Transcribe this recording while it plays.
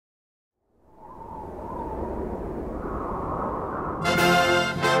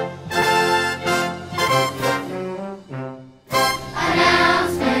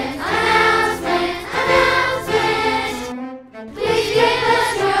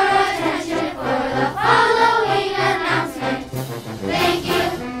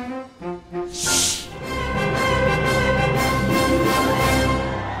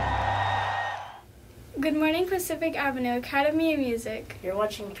Pennsylvania Academy of Music. You're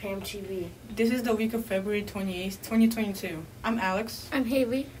watching PAAM TV. This is the week of February 28th, 2022. I'm Alex. I'm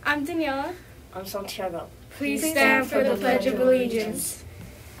Haley. I'm Daniela. I'm Santiago. Please stand for the Pledge of Allegiance.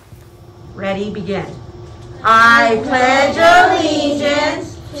 Ready, begin. I pledge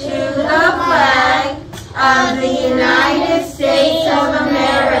allegiance to the flag of the United States of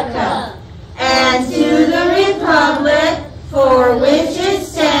America and to the republic for which it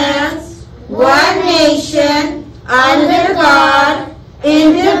stands, one nation, under God,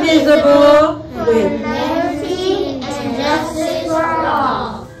 indivisible, with liberty and justice for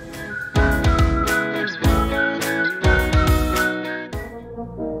all.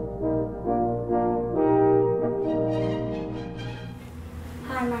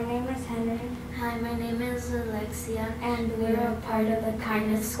 Hi, my name is Henry. Hi, my name is Alexia. And we're a part of the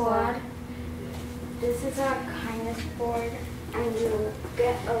Kindness Squad. This is our kindness board, and you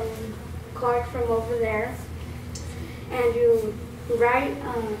get a card from over there, and you write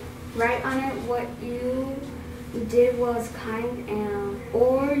on it what you did was kind, and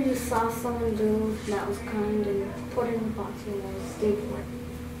or you saw someone do that was kind, and put it in the box and we'll staple it.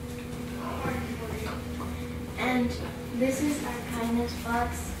 And this is our kindness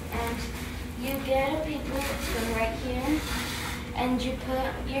box, and you get a paper from right here, and you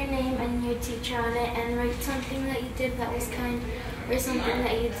put your name and your teacher on it, and write something that you did that was kind, or something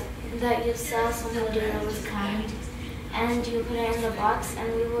that you saw someone do that was kind, and you put it in the box,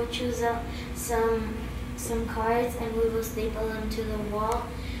 and we will choose out some cards, and we will staple them to the wall,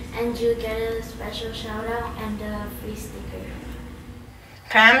 and you get a special shout out and a free sticker.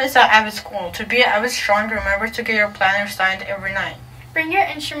 PAAM is an avid school. To be an avid strong, remember to get your planner signed every night. Bring your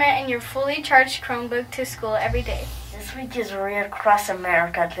instrument and your fully charged Chromebook to school every day. This week is Read Across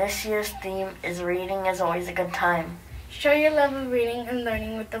America. This year's theme is Reading is Always a Good Time. Show your love of reading and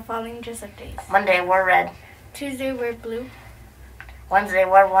learning with the following dress-up days. Monday, wear red. Tuesday, wear blue. Wednesday,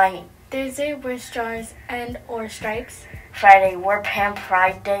 wear white. Thursday, wear stars and or stripes. Friday, wear PAAM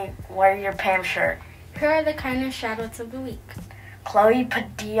Pride Day. Wear your PAAM shirt. Here are the kindness shout-outs of the week. Chloe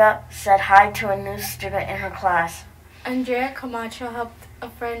Padilla said hi to a new student in her class. Andrea Camacho helped a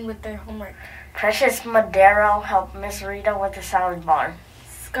friend with their homework. Precious Madero helped Miss Rita with the salad bar.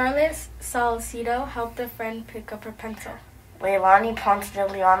 Scarlett Salcido helped a friend pick up her pencil. Leilani Ponce de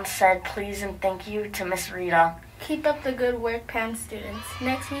Leon said please and thank you to Miss Rita. Keep up the good work, PAAM students.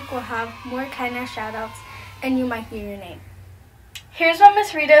 Next week we'll have more kindness shout-outs, and you might hear your name. Here's what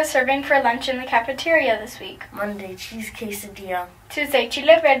Miss Rita is serving for lunch in the cafeteria this week. Monday, cheese quesadilla. Tuesday,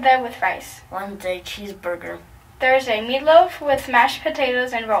 chile verde with rice. Wednesday, cheeseburger. Thursday, meatloaf with mashed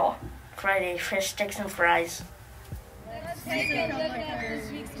potatoes and roll. Friday, fish sticks and fries. Let's take a look at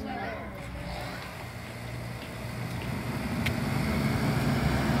this week's weather.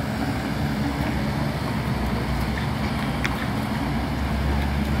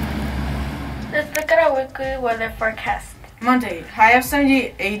 Let's look at our weekly weather forecast. Monday, high of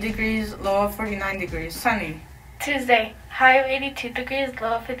 78 degrees, low of 49 degrees, sunny. Tuesday, high of 82 degrees,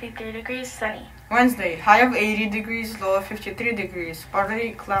 low of 53 degrees, sunny. Wednesday, high of 80 degrees, low of 53 degrees,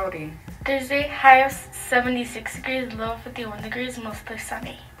 partly cloudy. Thursday, high of 76 degrees, low of 51 degrees, mostly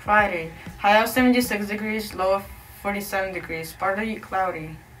sunny. Friday, high of 76 degrees, low of 47 degrees, partly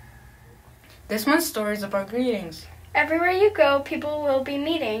cloudy. This month's story is about greetings. Everywhere you go, people will be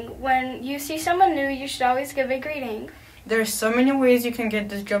meeting. When you see someone new, you should always give a greeting. There are so many ways you can get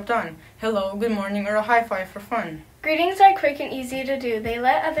this job done. Hello, good morning, or a high five for fun. Greetings are quick and easy to do. They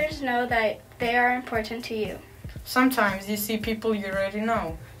let others know that they are important to you. Sometimes you see people you already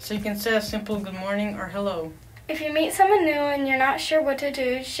know, so you can say a simple good morning or hello. If you meet someone new and you're not sure what to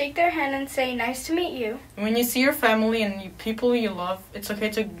do, shake their hand and say, "Nice to meet you." When you see your family and people you love, it's okay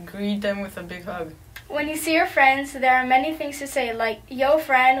to greet them with a big hug. When you see your friends, there are many things to say, like, "Yo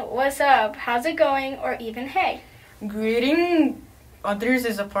friend, what's up? How's it going?" or even "Hey." Greeting others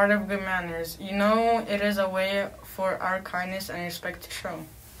is a part of good manners. You know, it is a way for our kindness and respect to show.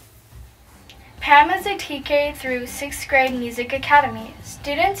 PAAM is a TK through 6th grade music academy.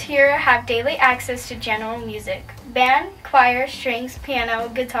 Students here have daily access to general music, band, choir, strings, piano,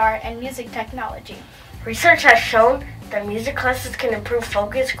 guitar, and music technology. Research has shown that music classes can improve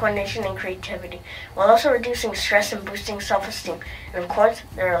focus, coordination, and creativity, while also reducing stress and boosting self-esteem. And of course,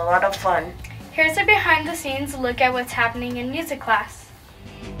 they're a lot of fun. Here's a behind-the-scenes look at what's happening in music class.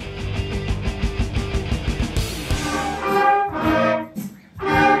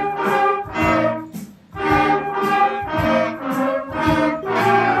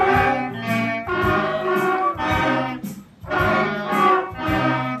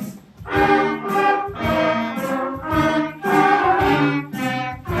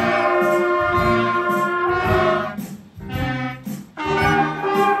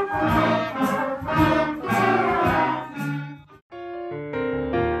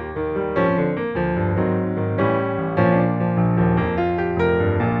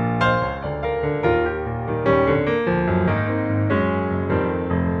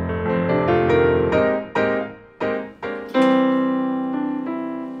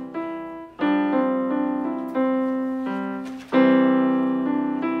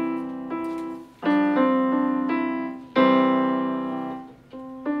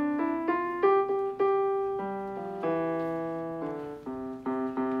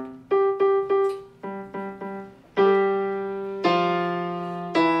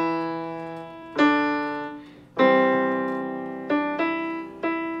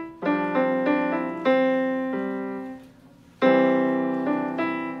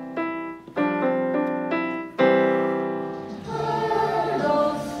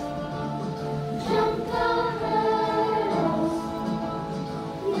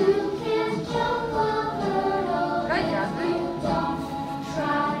 You can jump a hurdle Hi, if Jasmine. you don't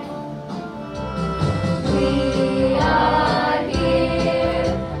try. We are here.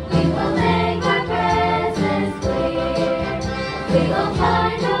 We will make our presence clear. We will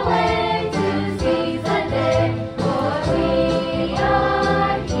find a way to seize the day. For we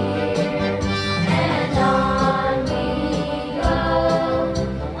are here. And on we go.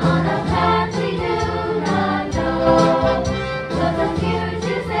 On a path we do not know. But the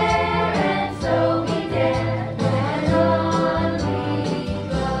future's there, and so we dare. And on we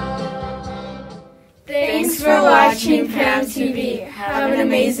go. Thanks for watching PAAM TV. Have an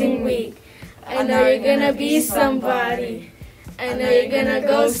amazing week. I know you're gonna be somebody. I know you're gonna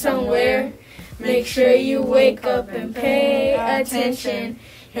go somewhere. Make sure you wake up and pay attention.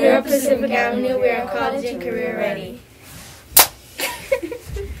 Here at Pacific Avenue, we are college and career ready.